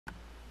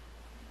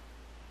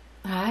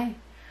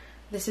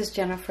This is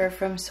Jennifer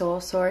from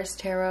Soul Source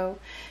Tarot,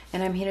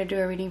 and I'm here to do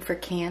a reading for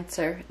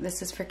Cancer.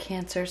 This is for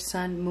Cancer,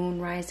 Sun,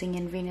 Moon, Rising,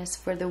 and Venus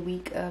for the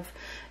week of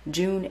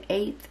June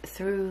 8th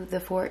through the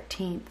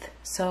 14th.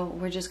 So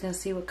we're just going to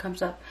see what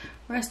comes up.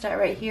 We're going to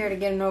start right here to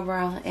get an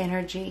overall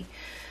energy.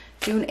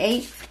 June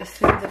 8th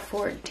through the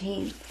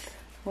 14th.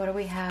 What do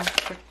we have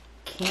for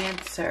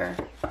Cancer?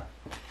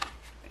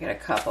 We got a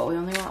couple. We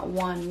only want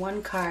one.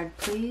 One card,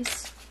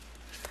 please.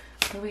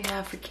 What do we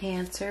have for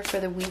Cancer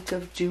for the week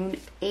of June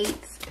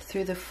 8th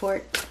through the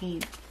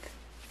 14th?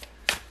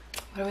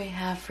 What do we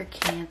have for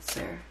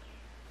Cancer?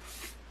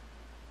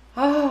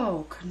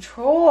 Oh,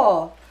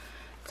 control.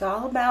 It's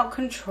all about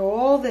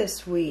control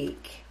this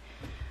week.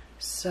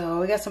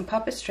 So we got some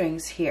puppet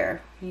strings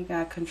here. You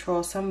got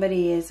control.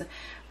 Somebody is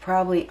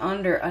probably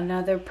under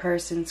another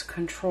person's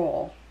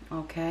control.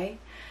 Okay?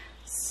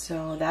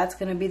 So that's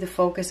going to be the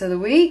focus of the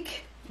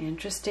week.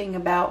 Interesting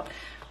about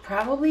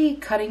probably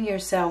cutting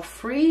yourself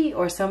free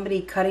or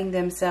somebody cutting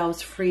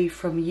themselves free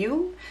from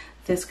you.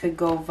 This could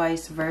go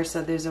vice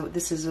versa.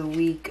 This is a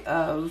week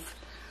of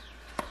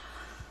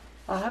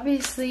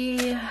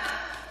obviously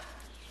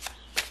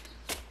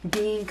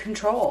being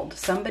controlled.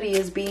 Somebody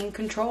is being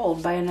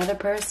controlled by another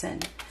person.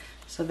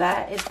 So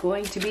that is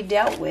going to be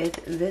dealt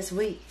with this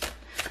week.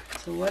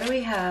 So what do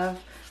we have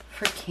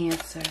for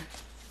Cancer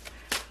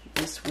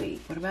this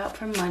week? What about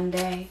for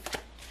Monday?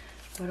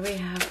 What do we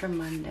have for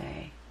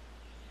Monday?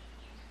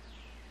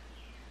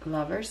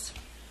 Lovers.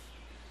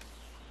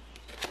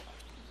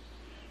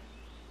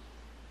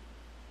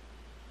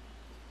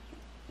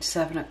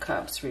 Seven of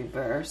Cups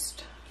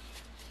reversed.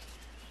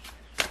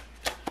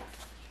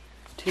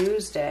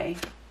 Tuesday.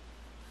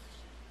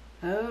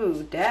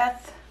 Oh,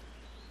 Death.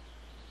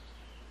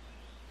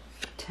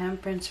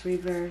 Temperance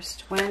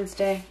reversed.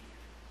 Wednesday.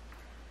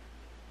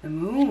 The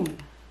Moon.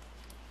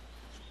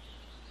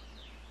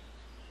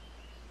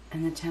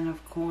 And the Ten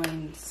of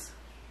Coins.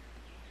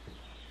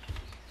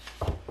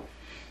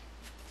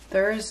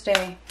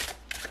 Thursday,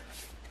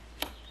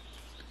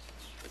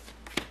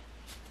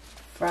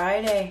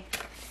 Friday,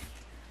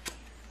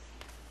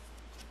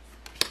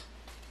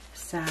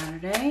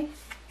 Saturday,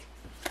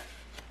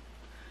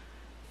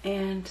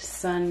 and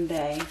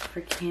Sunday for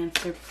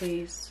Cancer,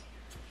 please.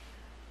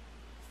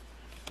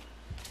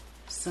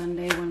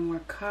 Sunday, one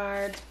more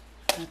card.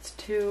 That's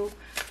two.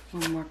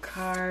 One more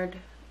card.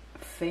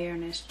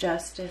 Fairness,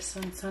 justice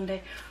on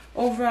Sunday.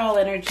 Overall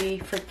energy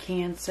for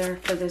Cancer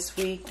for this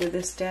week with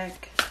this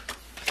deck.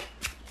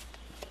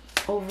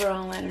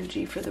 Overall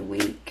energy for the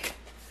week.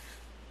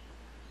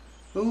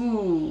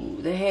 Ooh,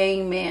 the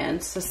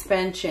Hangman,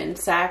 suspension,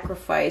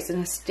 sacrifice, in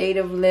a state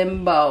of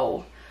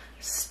limbo,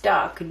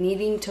 stuck,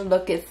 needing to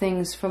look at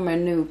things from a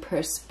new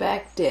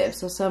perspective.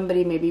 So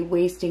somebody may be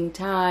wasting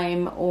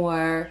time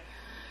or,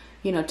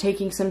 you know,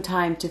 taking some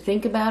time to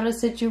think about a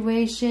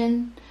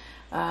situation.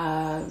 You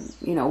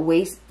know,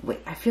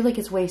 I feel like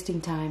it's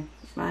wasting time.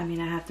 I mean,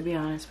 I have to be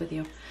honest with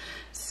you.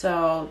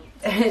 So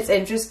it's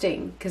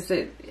interesting because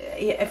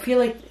I feel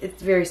like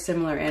it's very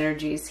similar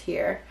energies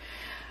here.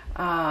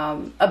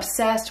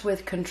 Obsessed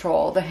with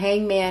control. The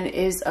Hangman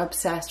is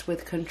obsessed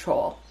with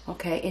control.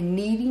 Okay, and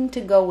needing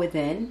to go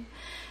within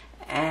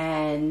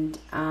and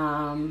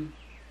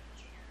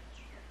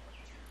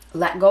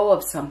let go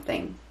of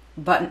something,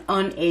 but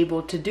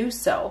unable to do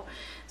so.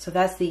 So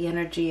that's the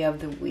energy of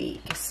the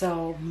week.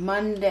 So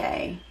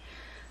Monday,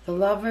 the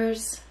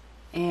Lovers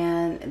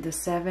and the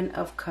Seven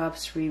of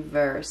Cups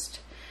reversed.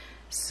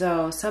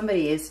 So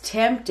somebody is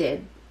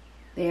tempted.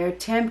 They are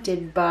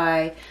tempted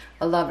by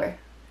a lover.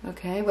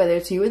 Okay, whether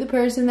it's you or the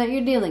person that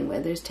you're dealing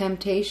with, there's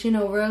temptation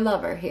over a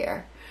lover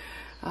here.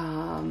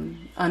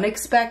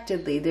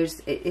 Unexpectedly,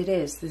 this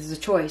is a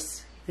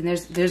choice, and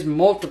there's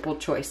multiple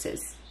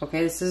choices.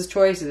 Okay, this is a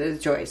choice. There's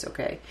a choice.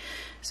 Okay,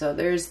 so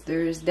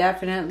there's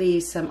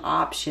definitely some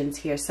options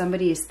here.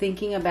 Somebody is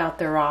thinking about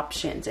their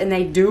options, and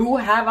they do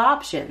have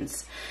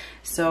options.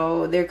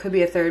 So there could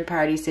be a third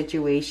party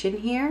situation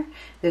here.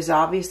 There's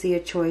obviously a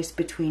choice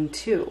between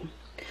two.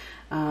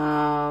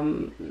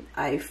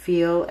 I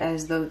feel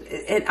as though,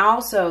 and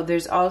also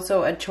there's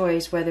also a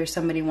choice whether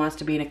somebody wants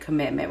to be in a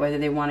commitment, whether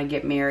they want to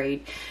get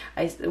married,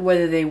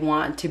 whether they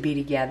want to be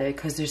together,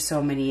 because there's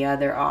so many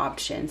other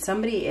options.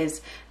 Somebody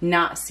is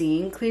not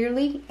seeing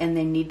clearly and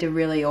they need to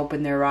really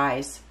open their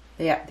eyes.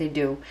 Yeah, they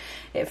do.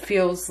 It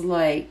feels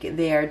like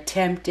they are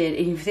tempted.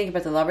 And if you think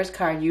about the Lover's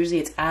card, usually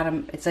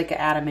it's like an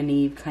Adam and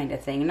Eve kind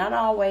of thing. Not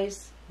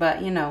always,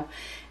 but you know,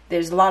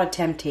 there's a lot of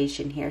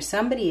temptation here.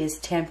 Somebody is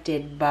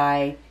tempted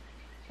by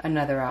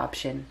another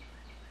option.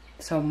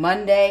 So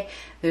Monday,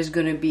 there's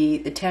going to be,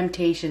 the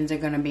temptations are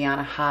going to be at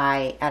a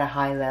high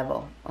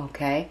level.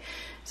 Okay,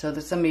 so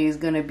that somebody is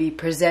going to be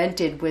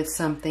presented with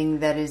something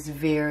that is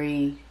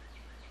very,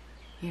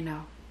 you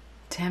know,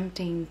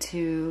 tempting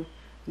to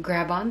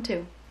grab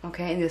onto.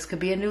 Okay, and this could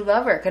be a new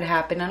lover. It could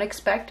happen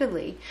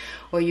unexpectedly,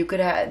 or you could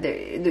have,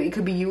 it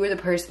could be you or the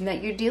person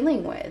that you're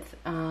dealing with.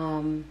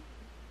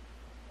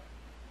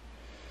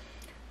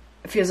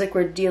 It feels like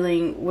we're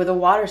dealing with a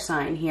water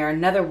sign here,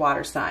 another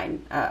water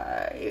sign,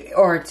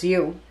 or it's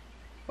you,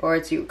 or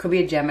it's you. It could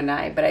be a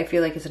Gemini, but I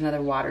feel like it's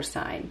another water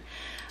sign.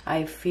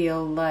 I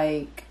feel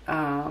like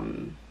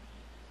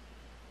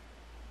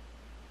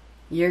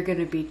you're going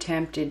to be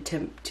tempted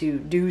to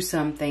do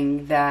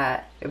something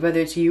that,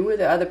 whether it's you or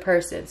the other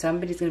person,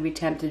 somebody's going to be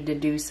tempted to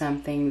do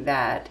something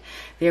that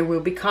there will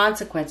be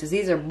consequences.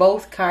 These are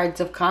both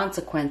cards of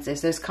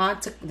consequences.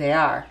 They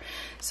are.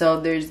 So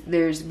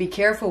there's be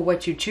careful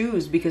what you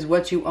choose, because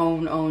what you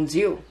own owns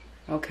you.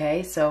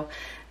 Okay, so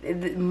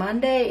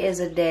Monday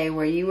is a day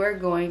where you are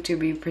going to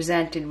be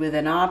presented with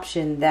an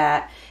option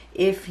that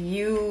if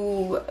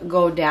you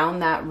go down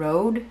that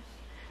road,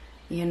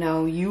 you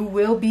know, you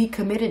will be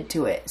committed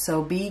to it.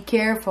 So be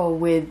careful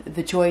with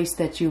the choice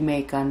that you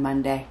make on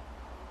Monday.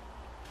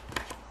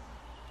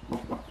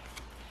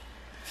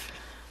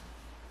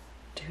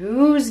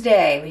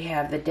 Tuesday, we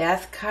have the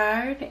Death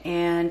card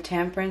and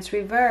Temperance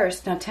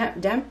reversed. Now,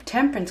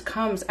 Temperance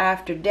comes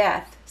after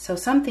death. So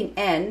something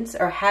ends,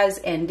 or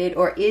has ended,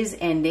 or is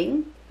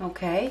ending.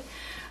 Okay?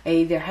 It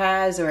either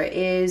has, or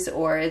is,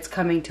 or it's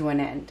coming to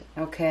an end.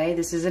 Okay?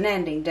 This is an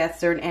ending.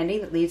 Deaths are an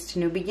ending that leads to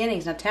new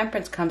beginnings. Now,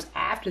 Temperance comes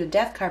after the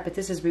Death card, but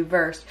this is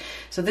reversed.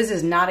 So this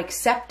is not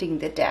accepting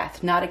the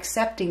death, not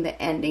accepting the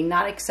ending,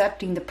 not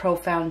accepting the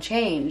profound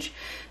change.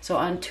 So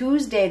on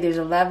Tuesday, there's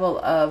a level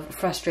of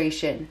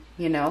frustration,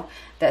 you know,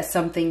 that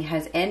something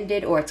has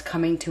ended or it's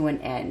coming to an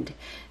end.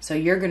 So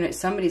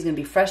somebody's going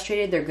to be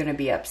frustrated. They're going to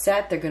be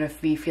upset. They're going to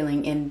be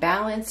feeling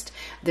imbalanced.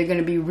 They're going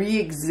to be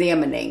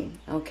re-examining,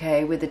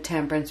 okay, with the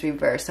Temperance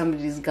reverse.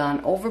 Somebody's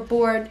gone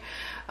overboard.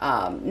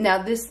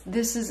 Now this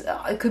is,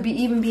 it could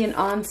even be an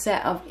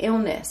onset of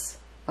illness,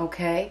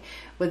 okay,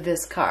 with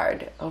this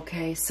card,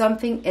 okay.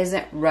 Something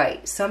isn't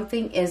right.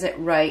 Something isn't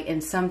right,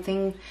 and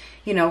something,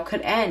 you know,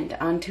 could end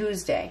on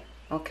Tuesday,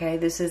 okay.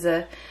 This is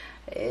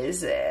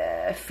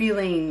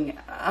feeling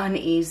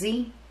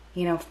uneasy,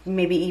 you know,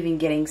 maybe even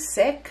getting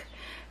sick,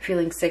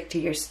 feeling sick to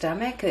your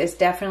stomach. It's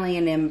definitely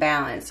an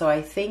imbalance. So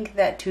I think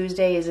that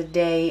Tuesday is a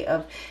day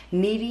of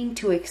needing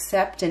to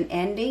accept an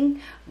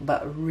ending,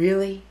 but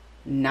really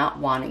not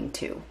wanting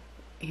to.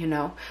 You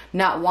know,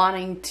 not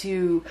wanting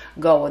to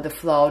go with the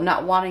flow,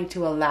 not wanting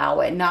to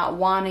allow it, not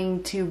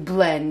wanting to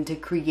blend to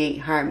create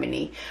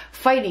harmony,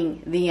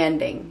 fighting the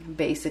ending,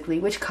 basically,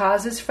 which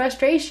causes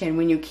frustration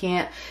when you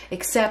can't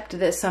accept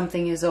that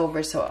something is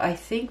over. So I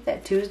think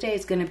that Tuesday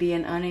is going to be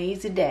an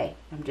uneasy day.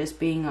 I'm just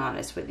being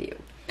honest with you.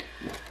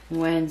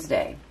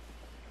 Wednesday,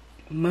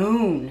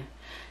 Moon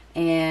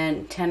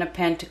and Ten of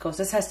Pentacles.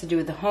 This has to do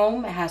with the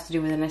home. It has to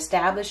do with an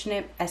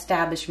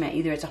establishment.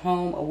 Either it's a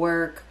home, a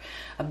work,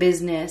 a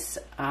business.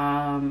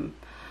 All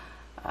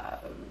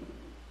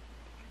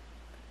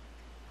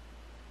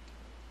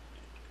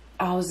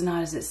is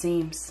not as it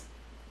seems.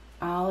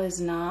 All is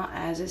not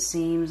as it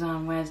seems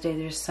on Wednesday.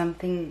 There's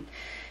something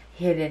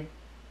hidden.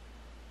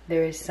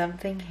 There is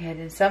something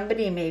hidden.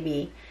 Somebody may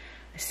be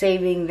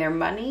saving their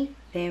money.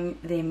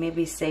 They may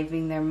be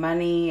saving their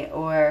money,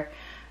 or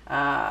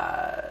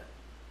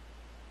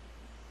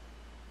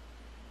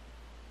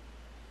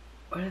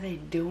what are they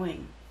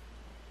doing?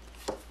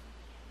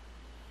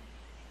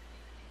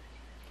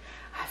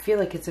 I feel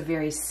like it's a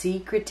very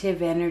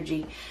secretive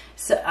energy.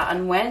 So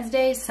on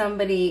Wednesday,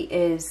 somebody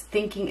is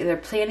thinking, they're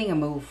planning a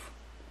move.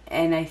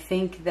 And I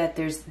think that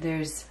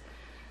there's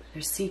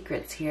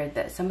secrets here,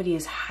 that somebody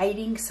is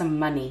hiding some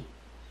money.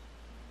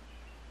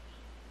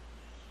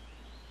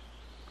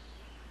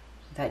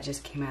 That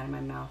just came out of my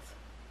mouth.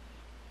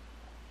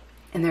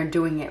 And they're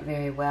doing it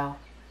very well.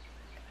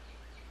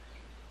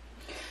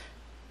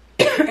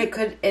 It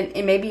could, and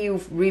maybe you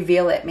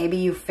reveal it. Maybe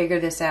you figure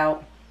this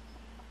out.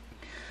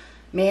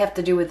 May have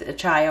to do with a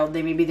child.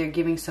 Maybe they're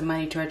giving some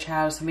money to a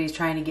child. Somebody's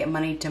trying to get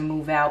money to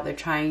move out. They're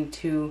trying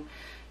to,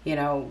 you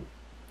know,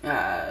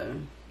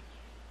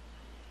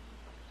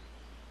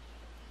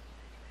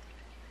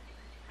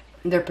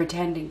 they're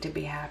pretending to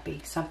be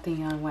happy.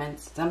 Something on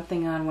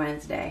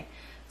Wednesday.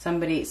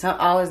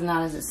 All is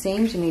not as it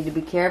seems. You need to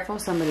be careful.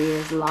 Somebody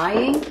is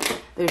lying.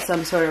 There's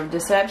some sort of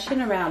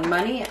deception around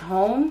money at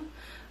home.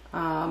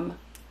 I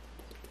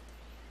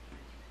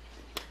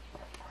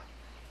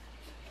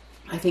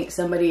think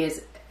somebody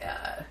is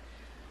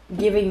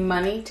giving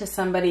money to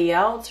somebody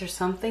else or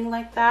something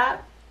like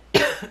that.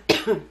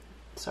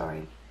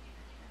 Sorry.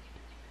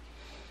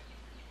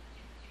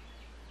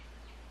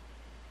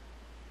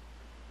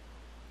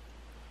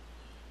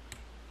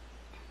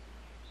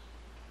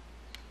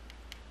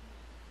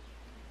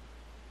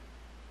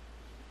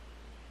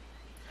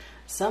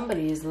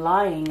 Somebody is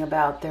lying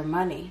about their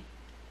money.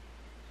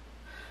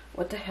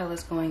 What the hell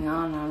is going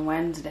on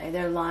Wednesday?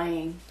 They're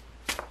lying.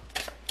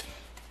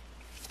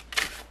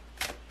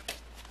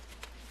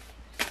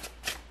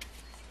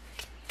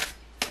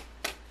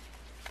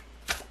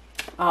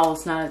 All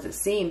is not as it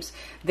seems.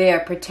 They are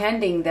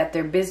pretending that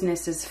their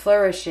business is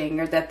flourishing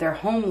or that their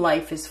home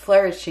life is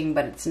flourishing,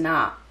 but it's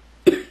not.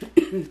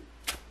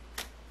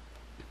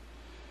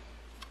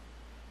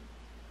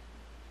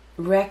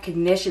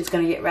 Recognition is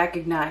going to get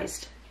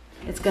recognized.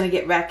 It's going to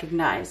get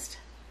recognized.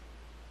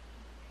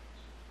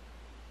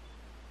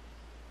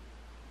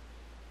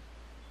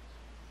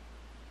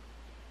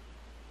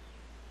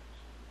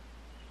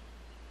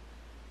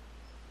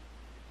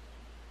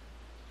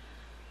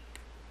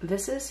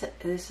 This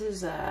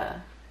is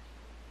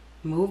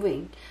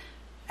moving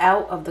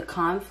out of the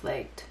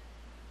conflict,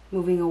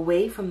 moving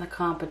away from the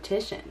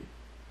competition.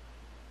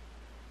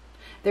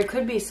 There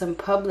could be some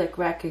public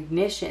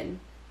recognition.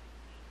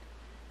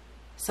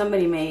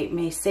 Somebody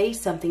may say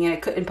something, and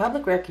it could, and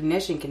public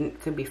recognition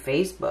could be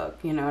Facebook.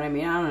 You know what I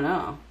mean? I don't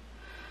know.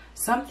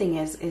 Something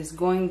is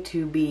going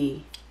to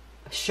be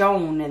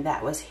shown, and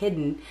that was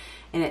hidden,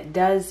 and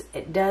it's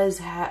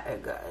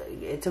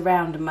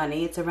around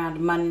money. It's around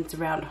money. It's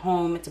around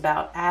home. It's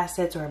about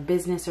assets or a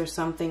business or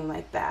something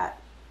like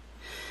that.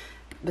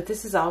 But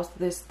this is also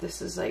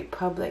this is like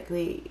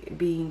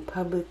being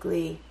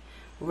publicly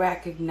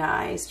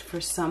recognized for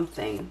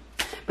something.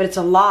 But it's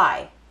a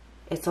lie.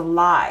 It's a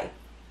lie.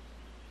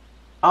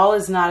 All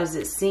is not as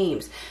it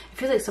seems. It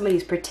feels like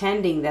somebody's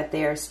pretending that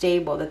they are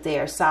stable, that they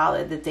are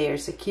solid, that they are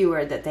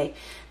secure, that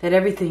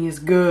everything is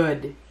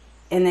good.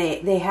 And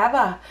they have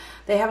a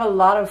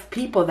lot of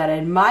people that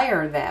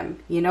admire them,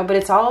 you know, but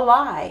it's all a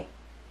lie.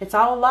 It's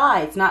all a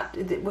lie. It's not,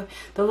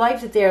 the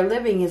life that they are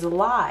living is a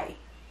lie.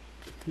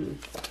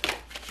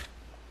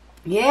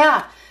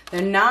 Yeah,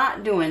 they're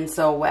not doing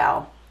so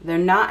well. They're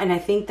not, and I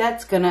think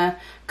that's gonna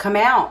come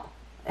out.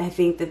 I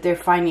think that they're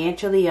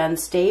financially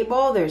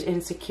unstable. There's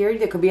insecurity.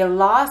 There could be a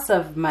loss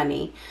of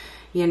money.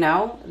 You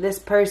know, this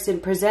person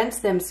presents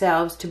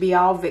themselves to be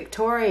all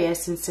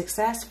victorious and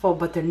successful,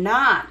 but they're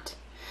not.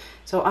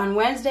 So on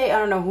Wednesday, I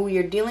don't know who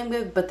you're dealing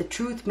with, but the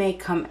truth may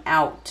come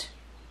out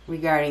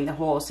regarding the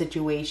whole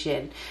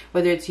situation.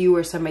 Whether it's you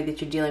or somebody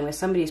that you're dealing with.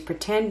 Somebody's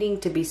pretending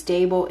to be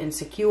stable and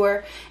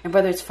secure, and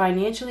whether it's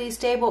financially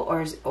stable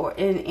or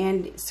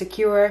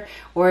secure,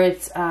 or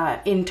it's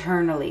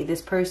internally.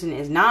 This person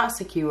is not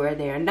secure.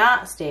 They are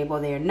not stable.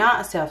 They are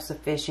not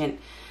self-sufficient.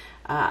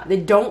 They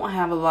don't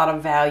have a lot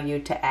of value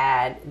to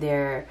add.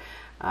 They're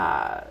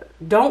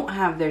don't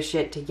have their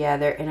shit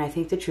together, and I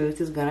think the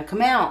truth is going to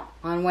come out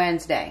on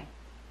Wednesday.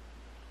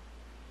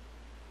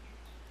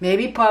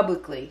 Maybe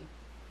publicly.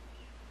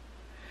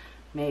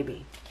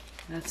 Maybe.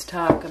 Let's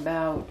talk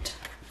about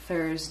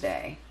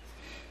Thursday.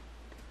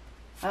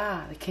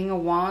 The King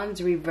of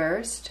Wands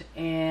reversed,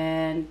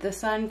 and the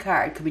Sun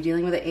card. Could be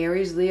dealing with an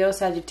Aries, Leo,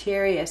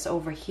 Sagittarius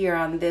over here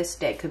on this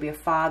day. Could be a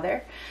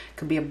father,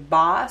 could be a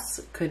boss,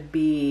 could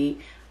be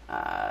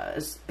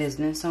a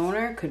business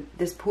owner.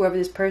 Whoever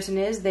this person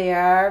is, they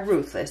are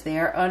ruthless. They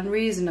are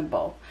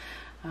unreasonable,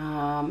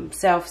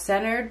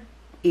 self-centered,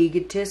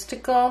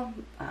 egotistical,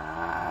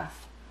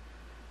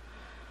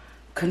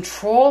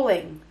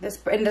 controlling.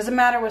 It doesn't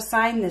matter what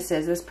sign this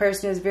is. This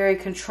person is very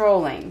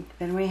controlling.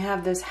 Then we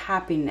have this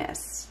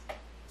happiness.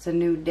 It's a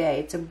new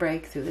day. It's a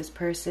breakthrough. This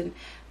person,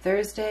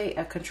 Thursday,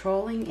 a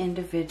controlling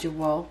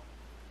individual,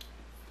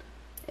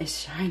 is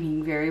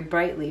shining very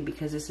brightly,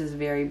 because this is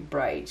very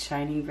bright,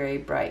 shining very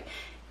bright.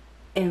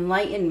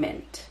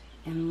 Enlightenment.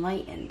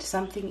 Enlightened.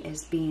 Something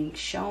is being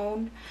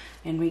shown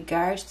in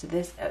regards to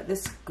this.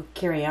 This could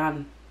carry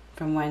on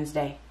from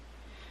Wednesday.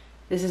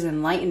 This is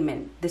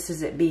enlightenment. This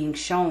is it being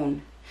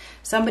shown.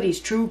 Somebody's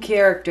true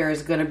character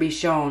is going to be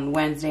shown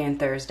Wednesday and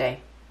Thursday.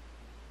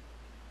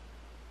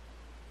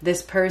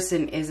 This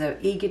person is an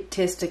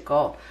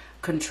egotistical,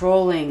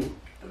 controlling,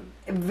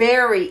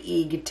 very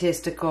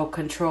egotistical,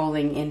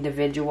 controlling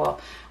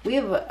individual. We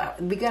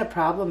got a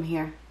problem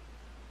here.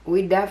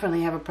 We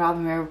definitely have a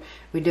problem here.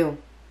 We do.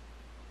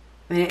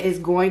 And it is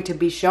going to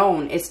be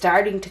shown. It's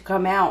starting to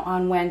come out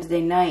on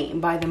Wednesday night.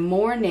 And by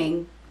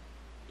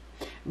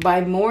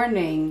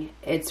morning,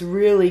 it's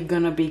really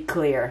going to be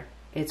clear.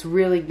 It's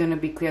really going to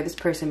be clear. This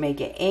person may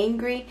get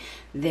angry.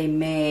 They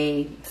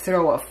may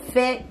throw a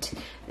fit.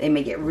 They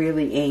may get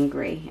really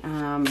angry.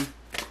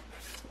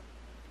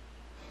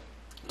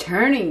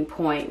 Turning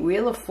point.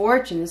 Wheel of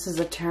Fortune. This is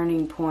a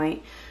turning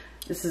point.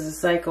 This is a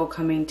cycle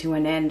coming to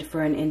an end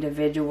for an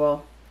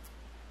individual.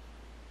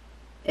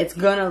 It's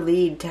going to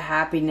lead to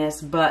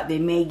happiness, but they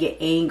may get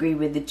angry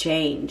with the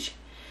change.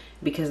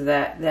 Because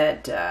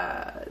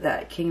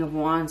that King of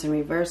Wands in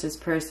reverse, this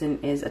person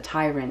is a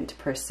tyrant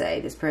per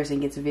se. This person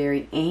gets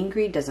very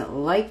angry, doesn't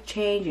like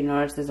change. You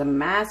notice there's a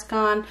mask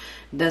on,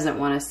 doesn't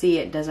want to see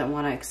it, doesn't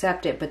want to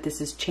accept it. But this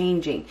is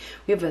changing.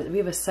 We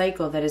have a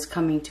cycle that is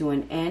coming to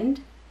an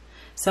end.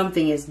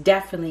 Something is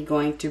definitely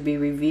going to be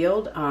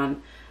revealed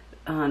on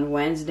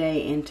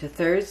Wednesday into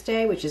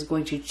Thursday, which is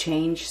going to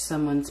change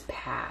someone's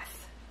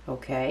path.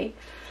 Okay,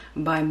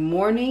 by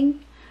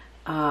morning.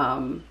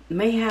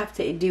 May have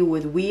to do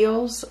with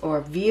wheels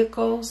or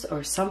vehicles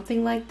or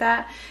something like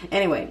that.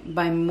 Anyway,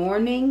 by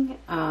morning,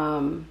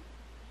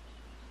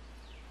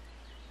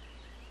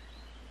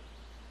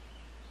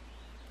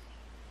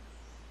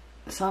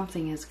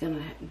 something is going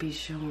to be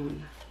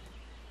shown.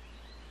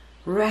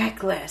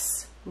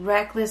 Reckless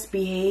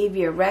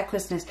behavior,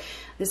 recklessness.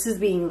 This is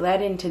being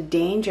led into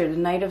danger. The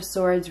Knight of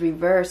Swords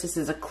reverse. This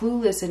is a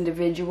clueless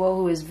individual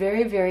who is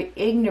very, very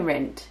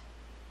ignorant.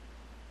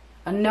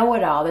 A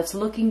know-it-all that's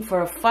looking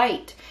for a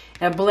fight.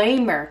 A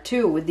blamer,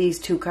 too, with these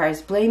two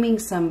cards. Blaming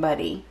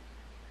somebody.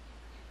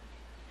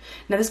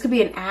 Now, this could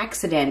be an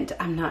accident.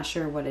 I'm not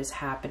sure what is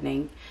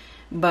happening.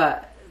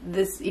 But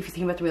this, if you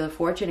think about the Wheel of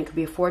Fortune, it could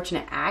be a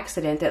fortunate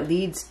accident that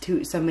leads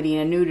to somebody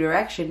in a new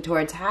direction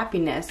towards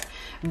happiness,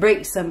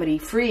 breaks somebody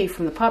free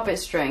from the puppet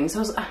strings.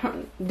 So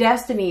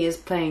destiny is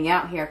playing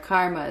out here.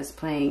 Karma is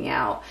playing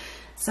out.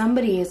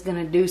 Somebody is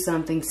going to do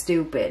something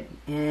stupid,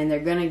 and they're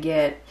going to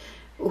get,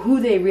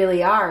 who they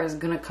really are is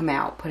going to come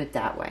out, put it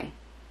that way.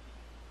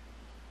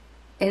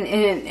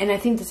 And I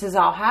think this is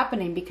all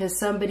happening because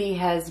somebody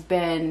has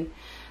been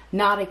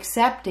not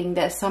accepting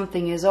that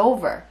something is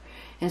over.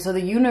 And so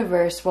the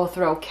universe will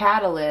throw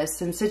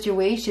catalysts and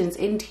situations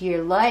into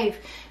your life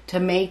to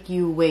make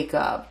you wake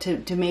up,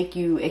 to make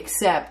you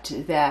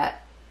accept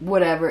that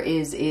whatever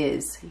is,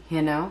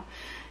 you know.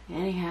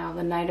 Anyhow,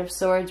 the Knight of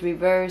Swords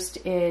reversed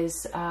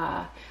is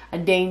a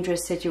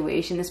dangerous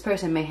situation. This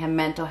person may have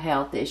mental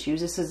health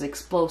issues. This is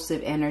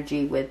explosive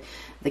energy with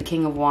the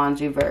King of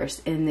Wands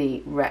reversed in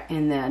the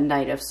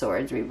Knight of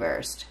Swords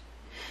reversed.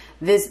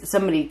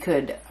 Somebody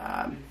could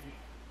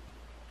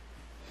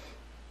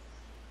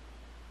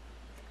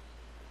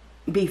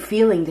be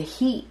feeling the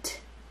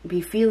heat.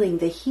 Be feeling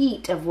the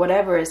heat of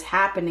whatever is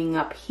happening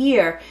up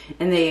here,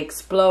 and they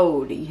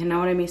explode. You know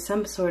what I mean?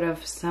 Some sort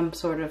of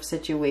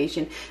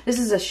situation. This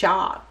is a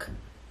shock.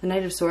 The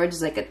Knight of Swords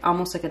is like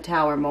almost like a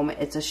tower moment.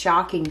 It's a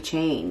shocking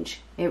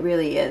change. It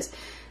really is.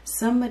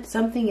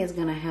 Something is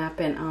going to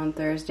happen on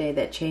Thursday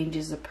that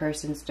changes a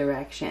person's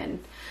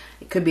direction.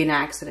 It could be an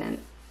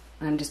accident.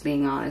 I'm just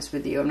being honest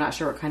with you. I'm not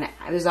sure what kind of.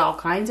 There's all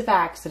kinds of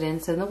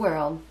accidents in the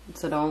world,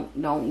 so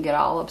don't get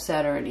all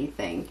upset or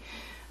anything.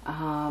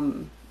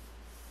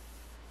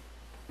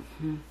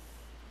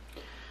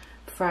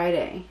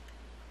 Friday,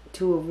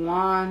 Two of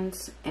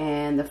Wands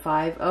and the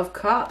Five of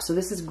Cups. So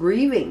this is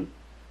grieving,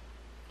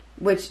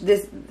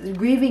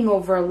 grieving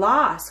over a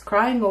loss,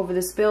 crying over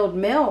the spilled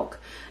milk,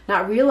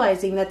 not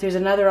realizing that there's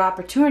another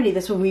opportunity.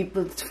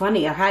 It's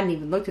funny, I hadn't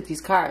even looked at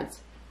these cards.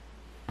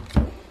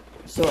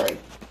 Sorry.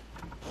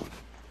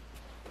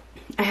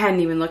 I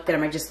hadn't even looked at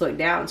them. I just looked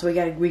down. So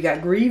we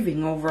got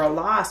grieving over a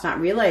loss, not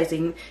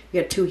realizing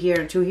we got two here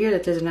and two here,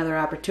 that there's another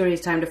opportunity.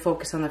 It's time to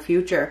focus on the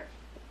future.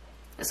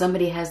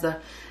 Somebody has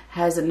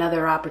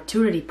another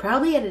opportunity,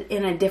 probably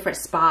in a different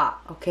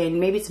spot, okay? And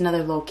maybe it's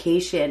another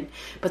location,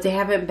 but they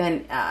haven't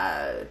been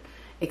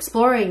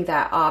exploring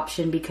that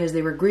option because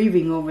they were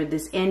grieving over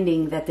this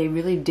ending that they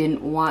really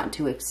didn't want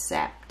to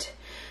accept.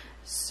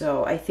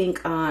 So I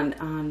think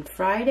on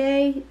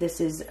Friday, this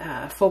is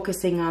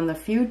focusing on the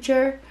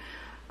future,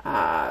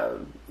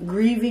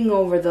 grieving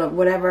over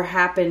whatever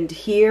happened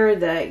here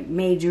that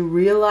made you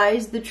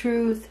realize the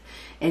truth,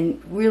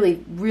 and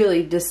really,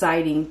 really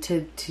deciding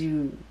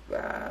to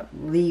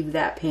leave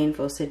that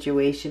painful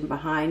situation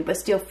behind, but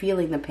still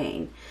feeling the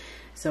pain.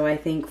 So I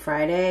think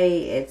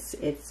Friday, it's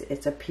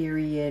a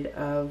period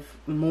of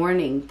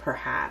mourning,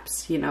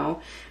 perhaps, you know,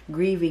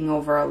 grieving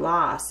over a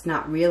loss,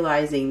 not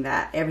realizing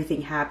that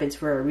everything happens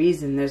for a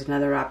reason. There's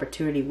another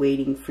opportunity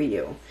waiting for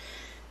you.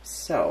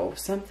 So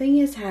something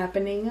is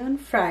happening on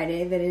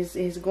Friday that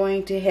is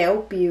going to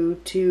help you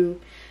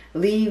to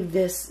leave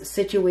this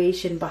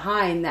situation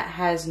behind that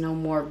has no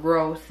more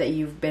growth, that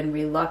you've been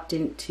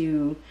reluctant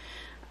to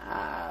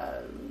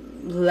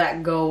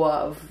let go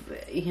of,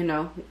 you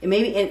know.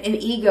 Maybe an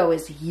ego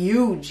is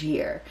huge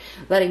here.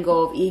 Letting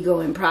go of ego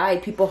and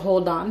pride. People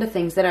hold on to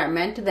things that aren't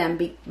meant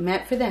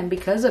for them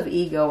because of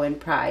ego and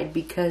pride,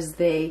 because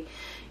they,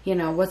 you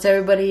know, what's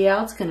everybody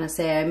else gonna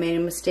say? I made a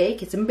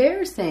mistake. It's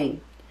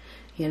embarrassing.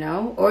 You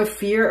know, or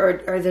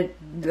fear, or the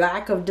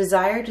lack of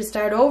desire to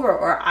start over,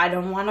 or I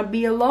don't want to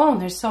be alone.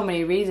 There's so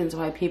many reasons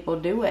why people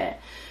do it.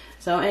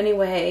 So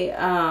anyway,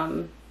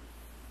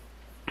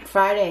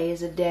 Friday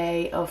is a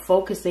day of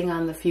focusing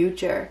on the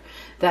future,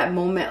 that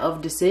moment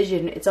of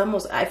decision. It's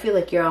almost, I feel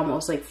like you're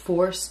almost like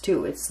forced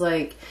to. It's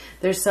like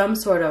there's some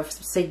sort of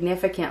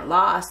significant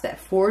loss that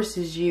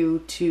forces you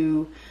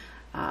to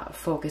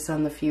focus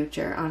on the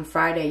future. On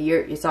Friday,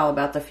 it's all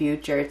about the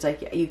future. It's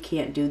like you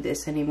can't do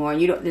this anymore.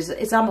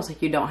 It's almost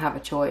like you don't have a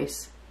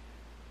choice.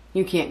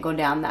 You can't go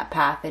down that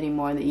path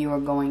anymore that you are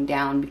going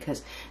down,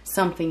 because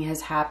something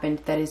has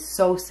happened that is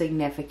so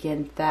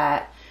significant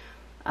that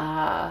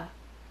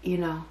you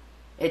know,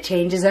 it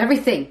changes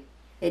everything.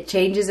 It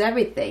changes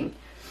everything.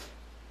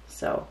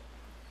 So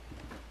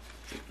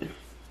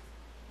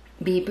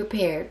be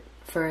prepared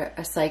for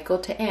a cycle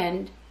to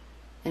end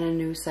and a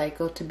new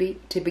cycle to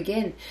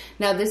begin.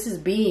 Now, this is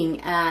being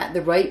at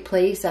the right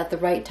place at the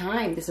right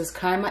time. This is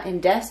karma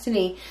and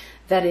destiny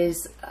that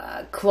is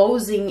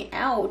closing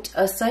out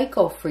a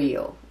cycle for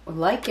you,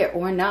 like it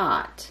or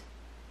not.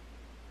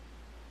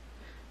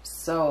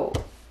 So,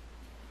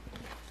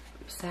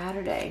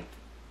 Saturday,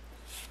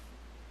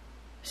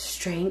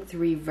 strength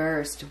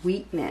reversed,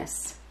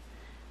 weakness,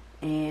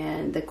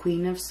 and the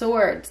Queen of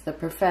Swords, the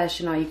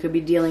professional. You could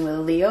be dealing with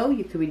a Leo,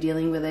 you could be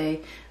dealing with a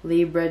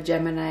Libra,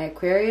 Gemini,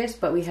 Aquarius,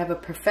 but we have a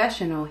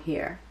professional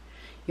here.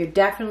 You're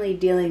definitely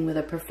dealing with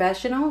a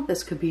professional.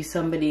 This could be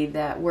somebody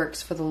that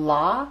works for the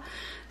law.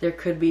 There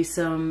could be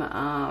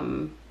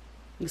some,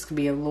 this could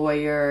be a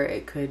lawyer.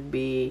 It could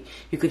be,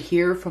 you could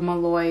hear from a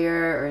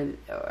lawyer,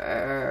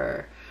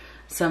 or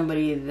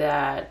somebody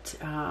that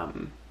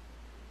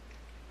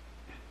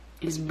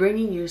is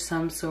bringing you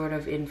some sort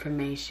of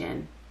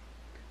information.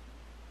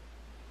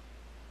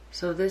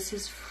 So this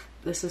is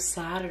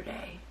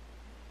Saturday.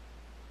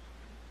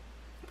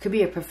 It could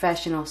be a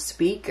professional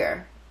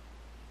speaker.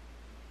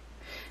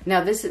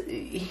 Now this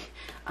is,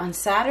 on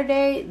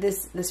Saturday,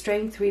 the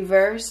strength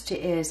reversed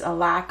is a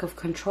lack of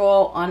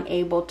control,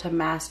 unable to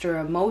master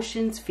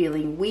emotions,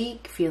 feeling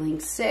weak, feeling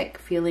sick,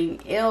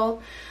 feeling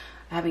ill,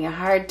 having a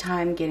hard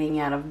time getting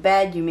out of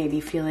bed. You may be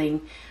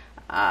feeling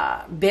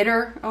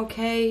bitter,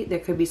 okay? There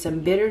could be some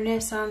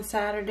bitterness on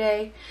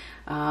Saturday.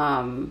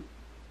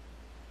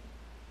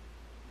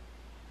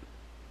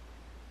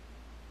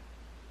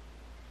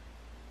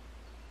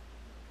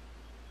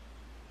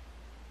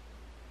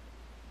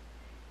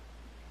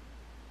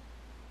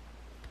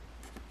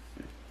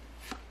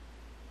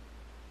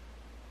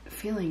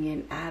 Feeling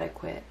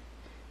inadequate,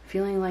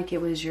 feeling like it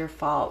was your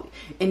fault,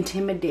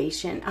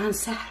 intimidation. On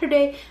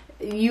Saturday,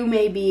 you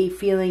may be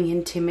feeling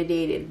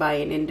intimidated by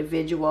an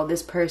individual.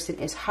 This person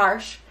is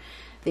harsh,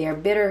 they are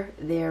bitter,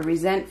 they are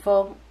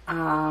resentful,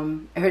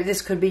 or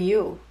this could be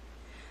you.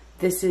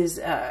 This is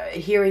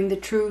hearing the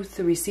truth,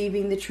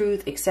 receiving the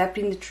truth,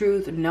 accepting the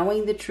truth,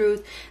 knowing the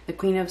truth. The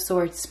Queen of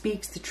Swords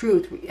speaks the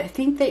truth. I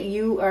think that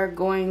you are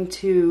going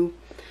to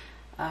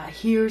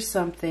hear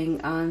something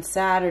on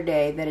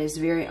Saturday that is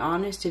very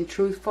honest and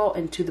truthful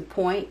and to the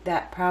point,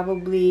 that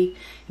probably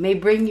may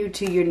bring you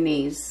to your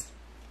knees.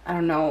 I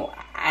don't know,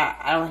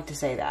 I don't like to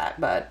say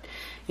that, but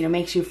you know,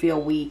 makes you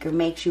feel weak or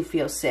makes you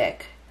feel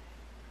sick.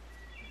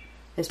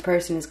 This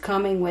person is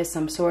coming with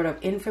some sort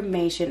of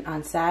information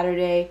on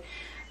Saturday.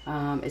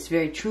 It's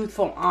very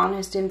truthful,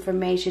 honest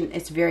information.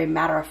 It's very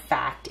matter of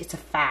fact. It's a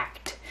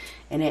fact,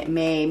 and it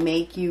may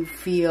make you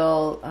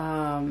feel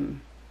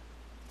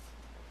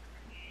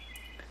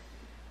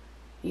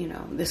you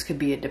know, this could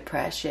be a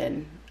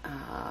depression.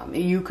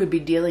 You could be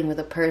dealing with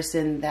a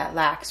person that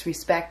lacks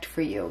respect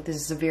for you. This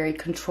is a very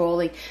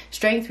controlling.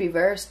 Strength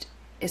reversed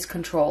is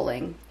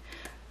controlling.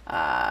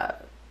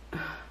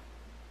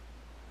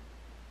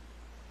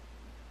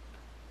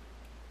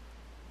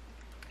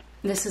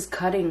 This is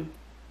cutting.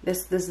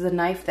 This is the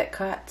knife that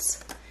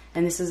cuts.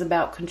 And this is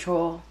about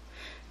control.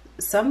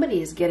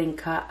 Somebody is getting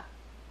cut.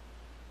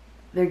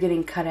 They're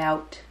getting cut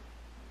out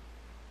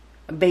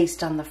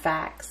based on the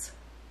facts.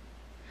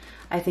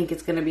 I think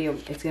it's going to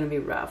be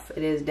rough.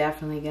 It is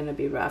definitely going to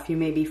be rough. You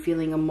may be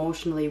feeling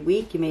emotionally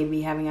weak. You may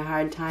be having a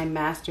hard time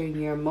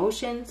mastering your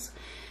emotions,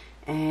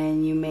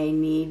 and you may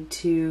need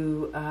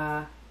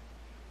to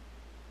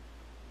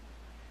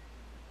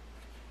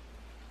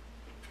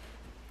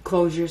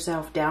close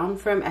yourself down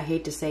from. I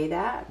hate to say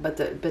that, but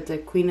the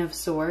Queen of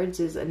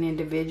Swords is an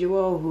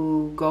individual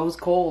who goes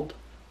cold.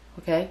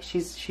 Okay,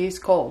 she's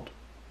cold.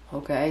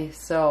 Okay,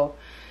 so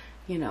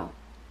you know.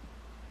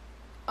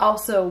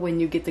 Also, when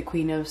you get the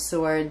Queen of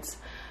Swords,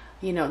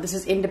 you know, this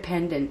is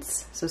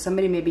independence. So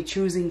somebody may be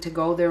choosing to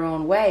go their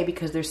own way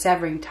because they're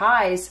severing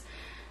ties.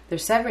 They're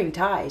severing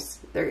ties.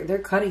 They're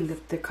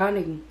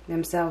cutting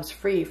themselves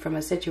free from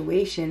a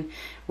situation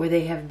where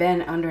they have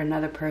been under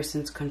another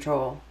person's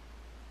control.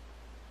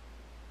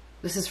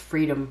 This is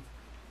freedom.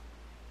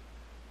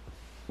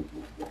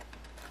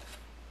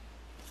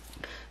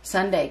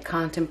 Sunday,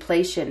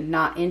 contemplation,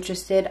 not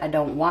interested, I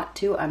don't want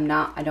to,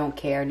 I don't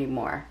care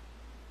anymore.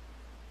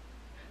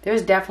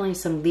 There's definitely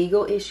some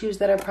legal issues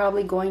that are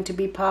probably going to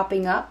be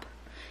popping up.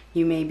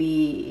 You may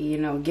be, you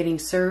know, getting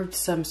served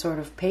some sort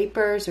of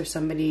papers, or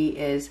somebody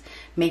is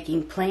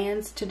making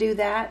plans to do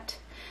that.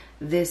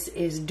 This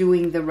is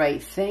doing the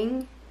right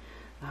thing.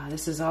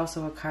 This is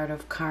also a card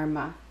of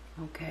karma.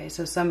 Okay,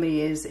 so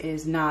somebody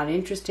is not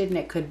interested, and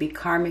it could be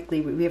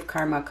karmically. We have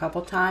karma a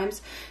couple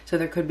times, so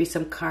there could be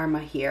some karma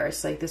here.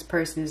 It's like this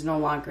person is no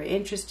longer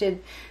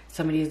interested.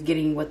 Somebody is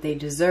getting what they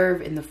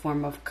deserve in the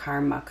form of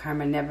karma.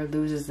 Karma never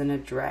loses an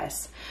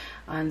address.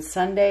 On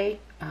Sunday,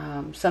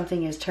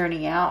 something is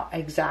turning out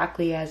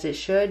exactly as it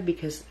should,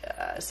 because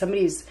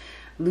somebody's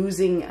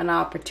losing an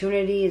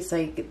opportunity. It's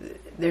like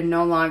they're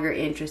no longer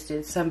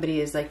interested.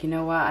 Somebody is like, you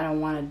know what, I don't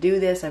want to do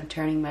this. I'm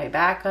turning my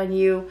back on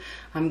you.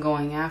 I'm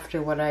going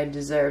after what I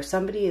deserve.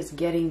 Somebody is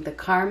getting the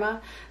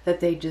karma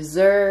that they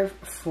deserve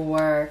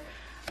for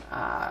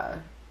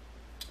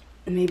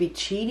maybe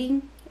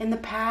cheating in the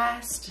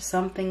past,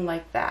 something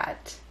like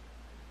that.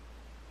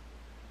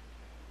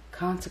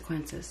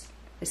 Consequences.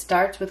 It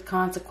starts with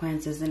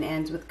consequences and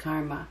ends with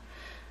karma.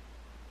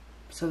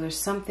 So there's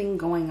something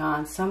going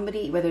on.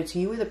 Somebody, whether it's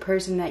you or the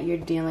person that you're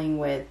dealing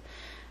with,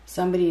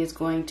 somebody is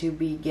going to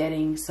be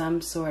getting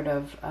some sort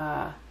of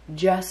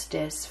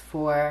justice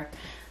for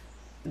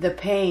the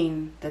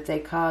pain that they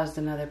caused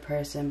another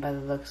person by the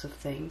looks of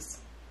things.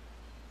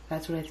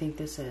 That's what I think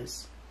this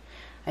is.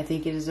 I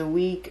think it is a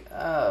week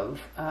of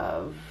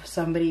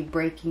somebody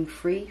breaking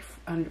free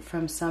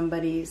from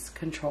somebody's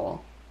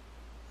control.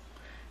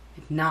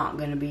 It's not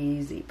going to be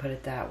easy, put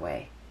it that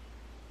way.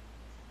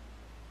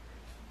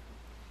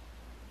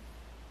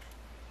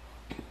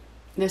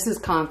 This is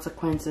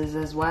consequences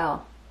as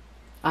well.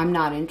 I'm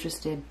not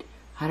interested.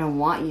 I don't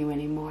want you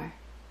anymore.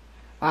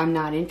 Or I'm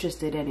not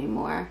interested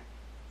anymore.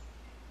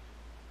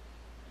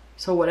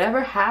 So whatever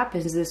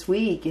happens this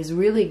week is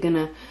really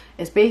gonna,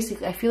 it's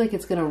basically, I feel like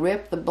it's gonna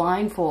rip the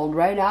blindfold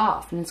right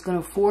off, and it's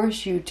gonna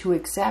force you to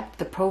accept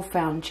the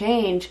profound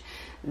change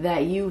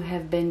that you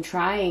have been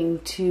trying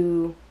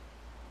to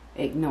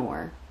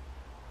ignore.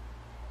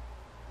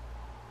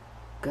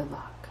 Good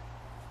luck.